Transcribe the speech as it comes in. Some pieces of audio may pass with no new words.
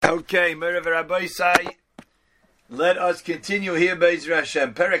Okay, Merav Rabbi Sai, let us continue here, Be'ezra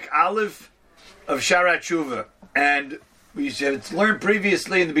Hashem. Perek Aleph of Sharat Tshuva. And we have learned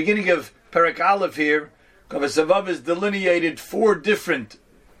previously in the beginning of Perek Aleph here, Kavos HaVav has delineated 4 different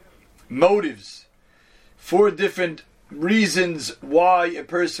motives, 4 different reasons why a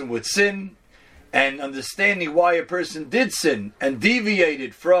person would sin, and understanding why a person did sin and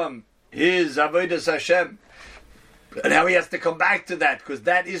deviated from his Avodas Hashem. And how he has to come back to that, because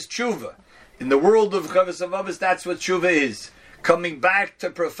that is tshuva. In the world of Kavos HaVav, that's what tshuva is. Coming back to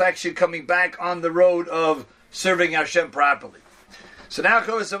perfection, coming back on the road of serving Hashem properly. So now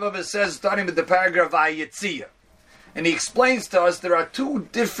Kavos HaVav says, starting with the paragraph Vayetzia, and he explains to us there are 2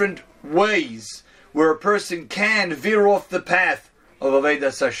 different ways where a person can veer off the path of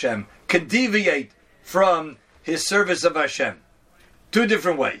Avodas Hashem, can deviate from his service of Hashem. 2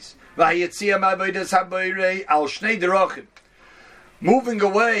 different ways. Moving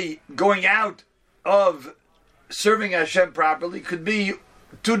away, going out of serving Hashem properly could be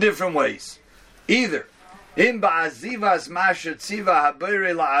 2 different ways. Either either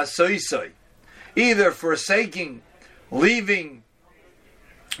forsaking, leaving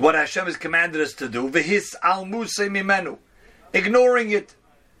what Hashem has commanded us to do, ignoring it,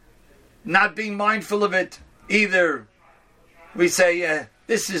 not being mindful of it. Either we say,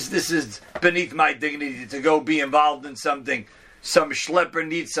 this is beneath my dignity to go be involved in something. Some schlepper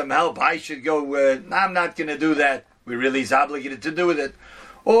needs some help. I should go. I'm not going to do that. He's obligated to do with it.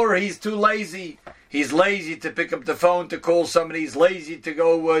 Or he's too lazy. He's lazy to pick up the phone to call somebody. He's lazy to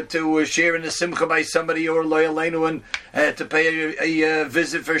go to share in a simcha by somebody or loyalenu and to pay a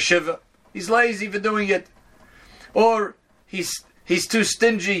visit for shiva. He's lazy for doing it. Or he's too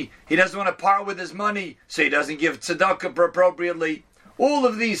stingy. He doesn't want to part with his money, so he doesn't give tzedakah appropriately. All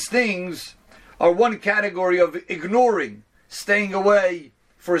of these things are one category of ignoring, staying away,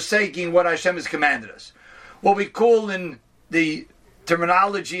 forsaking what Hashem has commanded us. What we call in the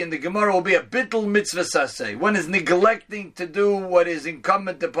terminology in the Gemara will be a bittul mitzvah saseh. One is neglecting to do what is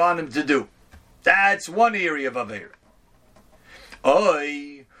incumbent upon him to do. That's one area of Aveira.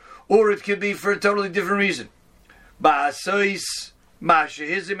 Or it could be for a totally different reason. That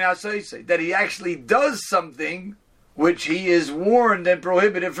he actually does something which he is warned and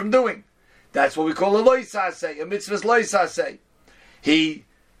prohibited from doing. That's what we call a loisaseh, a mitzvah's loisaseh. He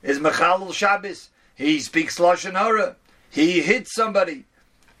is mechalel Shabbos. He speaks lashon hara. He hits somebody,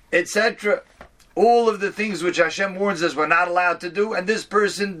 etc. All of the things which Hashem warns us we're not allowed to do, and this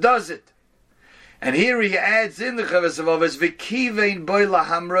person does it. And here he adds in the Kavos HaVav as v'kivein boi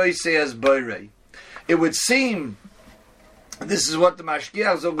lahamroisei as boirei. It would seem, this is what the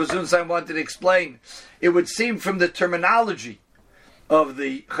Mashgiach Zogazun wanted to explain. It would seem from the terminology of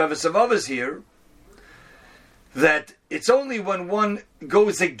the Kavos HaVav here that it's only when one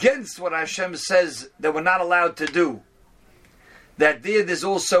goes against what Hashem says that we're not allowed to do that there's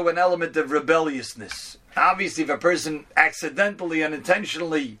also an element of rebelliousness. Obviously, if a person accidentally,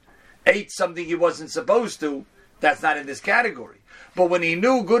 unintentionally ate something he wasn't supposed to, that's not in this category. But when he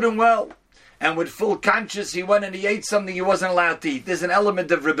knew good and well, and with full conscience, he went and he ate something he wasn't allowed to eat. There's an element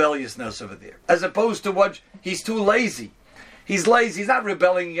of rebelliousness over there. As opposed to what, he's too lazy. He's lazy, he's not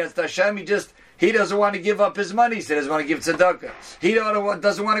rebelling against Hashem, he doesn't want to give up his money, he doesn't want to give tzedakah. He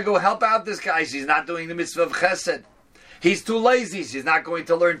doesn't want to go help out this guy, so he's not doing the mitzvah of chesed. He's too lazy, so he's not going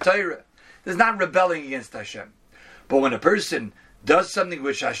to learn Torah. There's not rebelling against Hashem. But when a person does something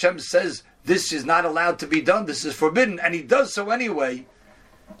which Hashem says, this is not allowed to be done, this is forbidden, and he does so anyway,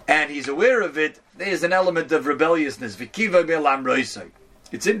 and he's aware of it, there's an element of rebelliousness.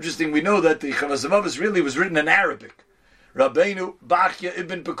 It's interesting, we know that the Kavos HaVav really was written in Arabic. Rabbeinu Bachya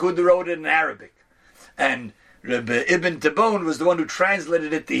Ibn Pekuda wrote it in Arabic. And Rabbi Ibn Tabon was the one who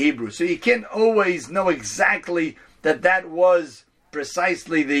translated it to Hebrew. So you can't always know exactly that was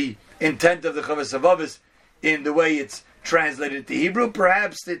precisely the intent of the Kavos HaVav in the way it's translated to Hebrew.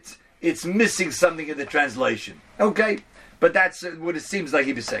 Perhaps it's missing something in the translation. Okay? But that's what it seems like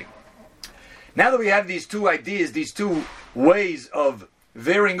he was saying. Now that we have these 2 ideas, these 2 ways of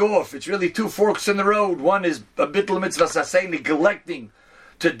veering off, it's really 2 forks in the road. One is a bittul mitzvah saseh, neglecting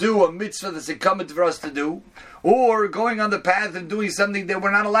to do a mitzvah that's incumbent for us to do, or going on the path and doing something that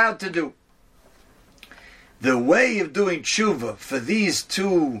we're not allowed to do. The way of doing tshuva for these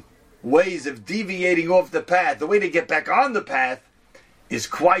 2 ways of deviating off the path, the way to get back on the path, is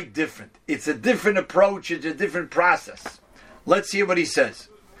quite different. It's a different approach, it's a different process. Let's hear what he says.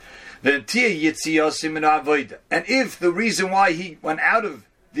 And if the reason why he went out of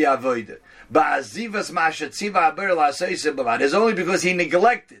the avodah is only because he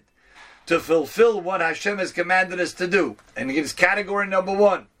neglected to fulfill what Hashem has commanded us to do, and he gives category number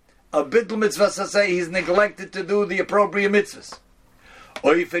 1, a bittul mitzvah saseh, he's neglected to do the appropriate mitzvahs.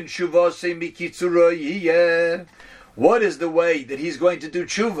 What is the way that he's going to do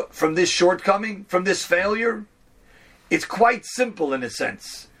tshuva from this shortcoming, from this failure? It's quite simple in a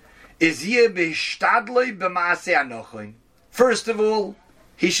sense. First of all,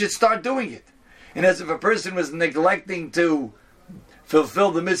 he should start doing it. And as if a person was neglecting to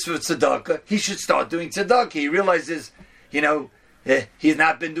fulfill the mitzvah of tzedakah, he should start doing tzedakah. He realizes, he's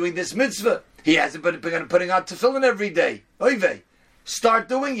not been doing this mitzvah. He hasn't been putting on tefillin every day. Oivei, start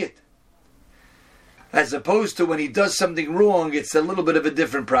doing it. As opposed to when he does something wrong, it's a little bit of a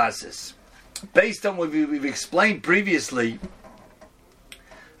different process. Based on what we've explained previously,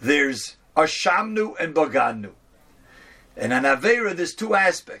 there's Ashamnu and Bagadnu. And an Aveira, there's two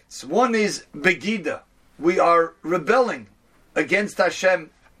aspects. One is Begida. We are rebelling against Hashem.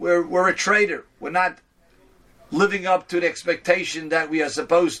 We're a traitor. We're not living up to the expectation that we are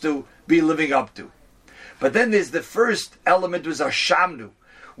supposed to be living up to. But then there's the first element, was Ashamnu.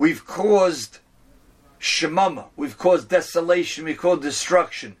 We've caused Shemama. We've caused desolation. We've caused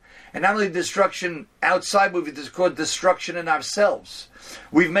destruction. And not only destruction outside, but we've caused destruction in ourselves.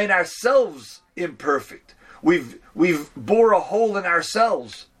 We've made ourselves imperfect. We've bore a hole in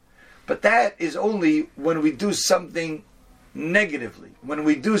ourselves. But that is only when we do something negatively. When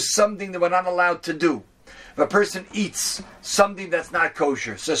we do something that we're not allowed to do. If a person eats something that's not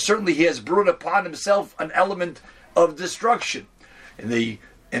kosher, so certainly he has brought upon himself an element of destruction. In the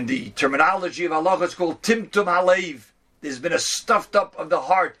terminology of Allah, it's called timtum halev. There's been a stuffed up of the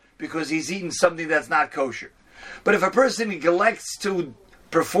heart because he's eaten something that's not kosher. But if a person neglects to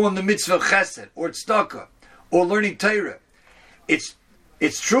perform the mitzvah of chesed or tzedakah or learning Torah, it's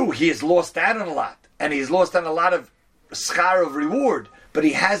true he has lost out on a lot, and he's lost on a lot of schar of reward, but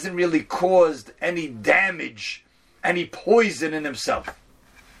he hasn't really caused any damage, any poison in himself.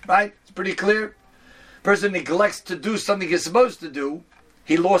 Right? It's pretty clear. Person neglects to do something he's supposed to do,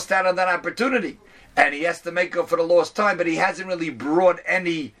 he lost out on that opportunity, and he has to make up for the lost time, but he hasn't really brought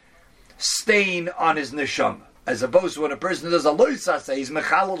any stain on his neshama. As opposed to when a person does a loisase, he's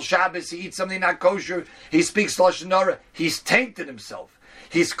mechalel Shabbos, he eats something not kosher, he speaks lashon hara, he's tainted himself.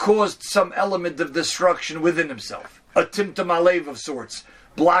 He's caused some element of destruction within himself, a timtum alev of sorts,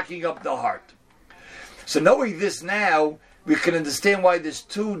 blocking up the heart. So knowing this now, we can understand why there's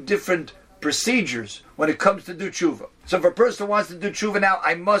two different procedures when it comes to do tshuva. So if a person wants to do tshuva now,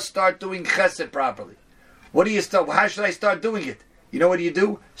 I must start doing chesed properly. What do you start? How should I start doing it? You know what do you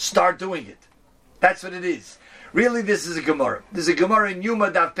do? Start doing it. That's what it is. Really, this is a Gemara. There's a Gemara in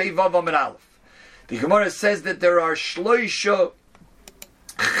Yuma Daf Pei Vav Amud Aleph. The Gemara says that there are shloisha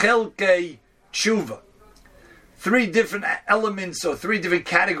chelkei tshuva. 3 different elements or 3 different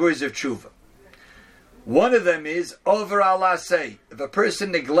categories of tshuva. One of them is over al asay. If a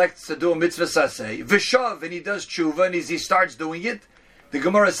person neglects to do a mitzvah sasay, v'shav, and he does tshuva, and he starts doing it, the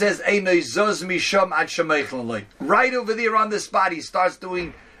Gemara says, Einoi zoz misham ad shemeichlin loy. Right over there on the spot, he starts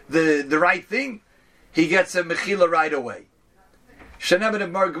doing the right thing, he gets a mechila right away. Shenemet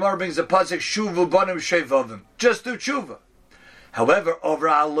Gemara brings a pasuk, shuvu bonim shevavim. Just do tshuva. However, over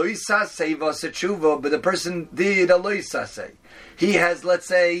al loisasay v'asa tshuva, but the person did a loisasay. He has, let's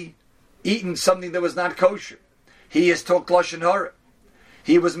say, eaten something that was not kosher. He has talked lashon hara.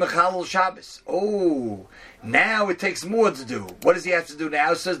 He was mechalel Shabbos. Oh, now it takes more to do. What does he have to do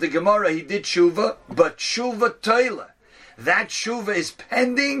now? Says the Gemara, he did tshuva, but tshuva toila. That tshuva is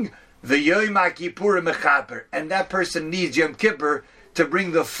pending the Yom Kippur mechaper, and that person needs Yom Kippur to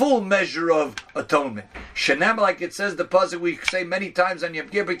bring the full measure of atonement. Shenem, like it says, the pasuk we say many times on Yom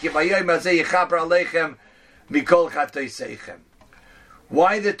Kippur, Ki vayom hazeh yichaper aleichem mikol chatoseichem.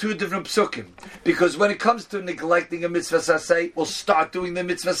 Why the 2 different psukim? Because when it comes to neglecting a mitzvah saseh, well, start doing the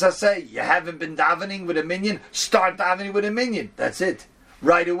mitzvah saseh. You haven't been davening with a minyan, start davening with a minyan. That's it.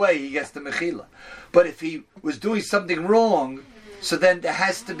 Right away, he gets the mechila. But if he was doing something wrong, so then there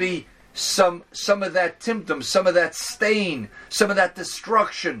has to be some of that timtum, some of that stain, some of that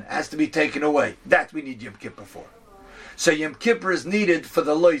destruction has to be taken away. That we need Yom Kippur for. So Yom Kippur is needed for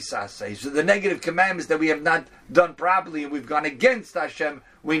the lois asay. So the negative commandments that we have not done properly and we've gone against Hashem,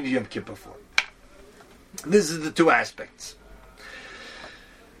 we need Yom Kippur for. This is the 2 aspects.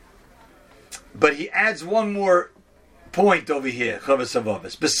 But he adds one more point over here, Chavos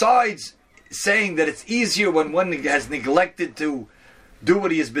Avavos. Besides saying that it's easier when one has neglected to do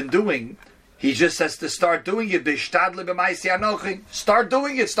what he has been doing, he just has to start doing it. Start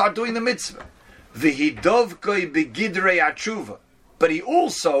doing it. Start doing the mitzvah. But he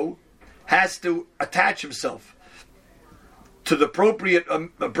also has to attach himself to the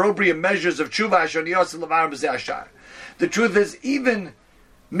appropriate measures of tshuva. The truth is, even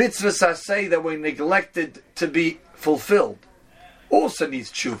mitzvahs asay that were neglected to be fulfilled also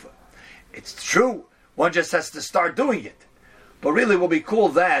needs tshuva. It's true, one just has to start doing it. But really what we call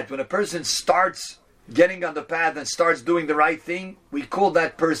that, when a person starts getting on the path and starts doing the right thing, we call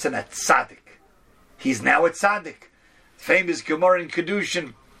that person a tzaddik. He's now a tzaddik. Famous Gemara in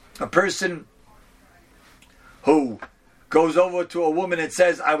Kedushin, a person who goes over to a woman and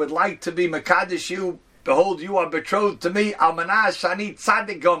says, I would like to be Mekadesh you, behold, you are betrothed to me, Almanah Shani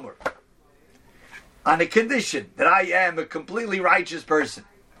Tzaddik Gomer. On the condition that I am a completely righteous person.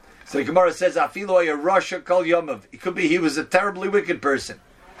 So the Gemara says, Afilo a Rasha Kol Yomav. It could be he was a terribly wicked person.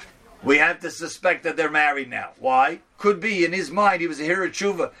 We have to suspect that they're married now. Why? Could be in his mind he was a hero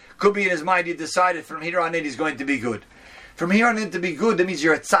tshuva. Could be in his mind he decided from here on in he's going to be good. From here on in to be good, that means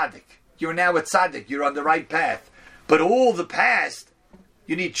you're a tzaddik. You're now a tzaddik. You're on the right path. But all the past,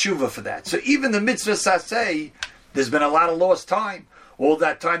 you need tshuva for that. So even the mitzvah saseh, there's been a lot of lost time. All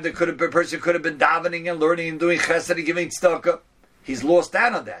that time the person could have been davening and learning and doing chesed and giving tzedakah. He's lost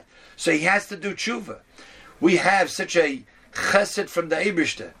out on that. So he has to do tshuva. We have such a chesed from the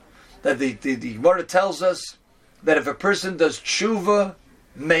Eibishter that the Gemara tells us that if a person does tshuva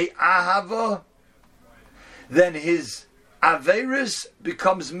me'ahava, then his averis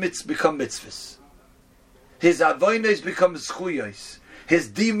become mitzvahs. His avonos become zchuyos. His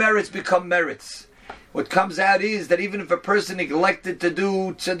demerits become merits. What comes out is that even if a person neglected to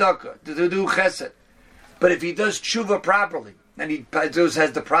do tzedakah, to do chesed, but if he does tshuva properly, and he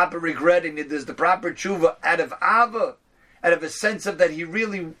has the proper regret, and he does the proper tshuva out of ava, out of a sense of that he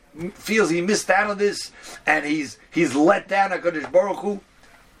really feels he missed out on this, and he's let down HaKadosh Baruch Hu,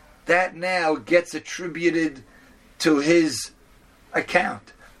 that now gets attributed to his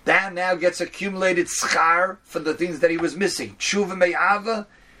account. That now gets accumulated schar for the things that he was missing. Tshuva me'ava,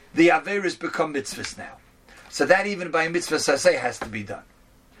 the averis become mitzvahs now. So that even by mitzvah saseh has to be done.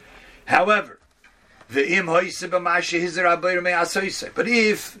 However, but if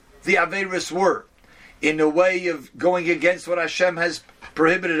the averis were in a way of going against what Hashem has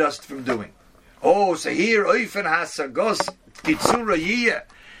prohibited us from doing. Oh, so here, oifen hasagos kitzura yiyah.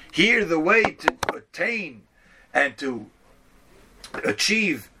 Here the way to attain and to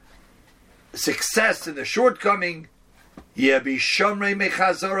achieve success in the shortcoming, here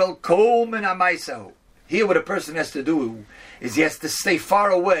what a person has to do is he has to stay far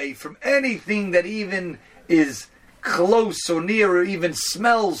away from anything that even is close or near or even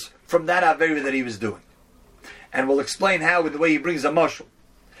smells from that avera that he was doing. And we'll explain how in the way he brings a mashal.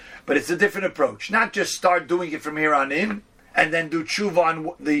 But it's a different approach. Not just start doing it from here on in and then do tshuva on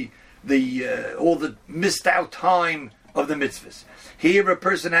all the missed out time of the mitzvahs. Here a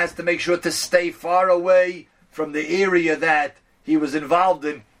person has to make sure to stay far away from the area that he was involved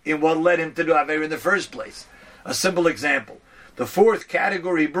in what led him to do avera in the first place. A simple example. The fourth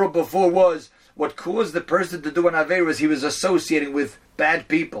category he brought before was what caused the person to do an avera was he was associating with bad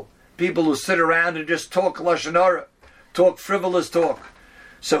people. People who sit around and just talk lashon hara, talk frivolous talk.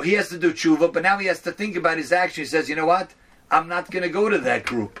 So he has to do tshuva, but now he has to think about his action. He says, you know what? I'm not going to go to that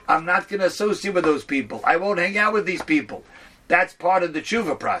group. I'm not going to associate with those people. I won't hang out with these people. That's part of the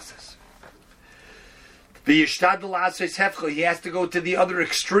tshuva process. He has to go to the other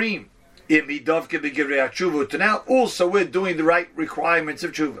extreme. To now also we're doing the right requirements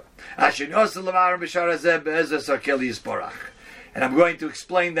of tshuva. And I'm going to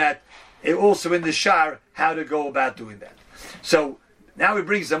explain that also in the shar how to go about doing that. So now he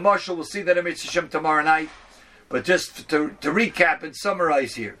brings a mashal. We'll see that in Mitzvah Shem tomorrow night. But just to recap and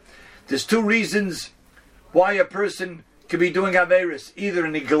summarize here, there's two reasons why a person could be doing averis, either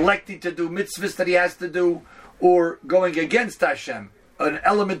neglecting to do mitzvahs that he has to do, or going against Hashem, an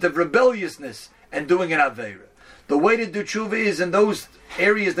element of rebelliousness, and doing an avera. The way to do tshuva is in those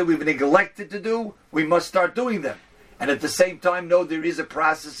areas that we've neglected to do, we must start doing them. And at the same time, know there is a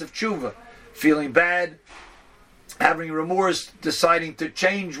process of tshuva. Feeling bad, having remorse, deciding to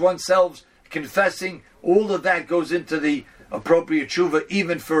change oneself, confessing, all of that goes into the appropriate tshuva,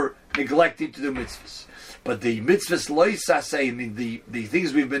 even for neglecting to do mitzvahs. But the mitzvahs loisaseh, the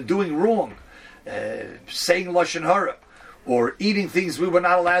things we've been doing wrong, saying lashon hara, or eating things we were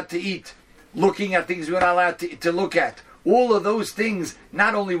not allowed to eat, looking at things we were not allowed to look at, all of those things,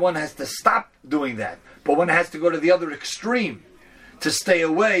 not only one has to stop doing that, but one has to go to the other extreme to stay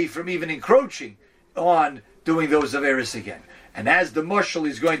away from even encroaching on doing those averis again. And as the mashal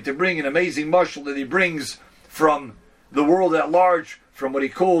is going to bring an amazing mashal that he brings from the world at large, from what he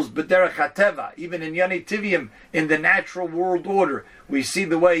calls b'derech hateva, even in Yani Tivium, in the natural world order, we see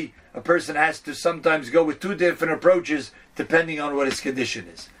the way a person has to sometimes go with two different approaches depending on what his condition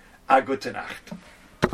is. A gute Nacht.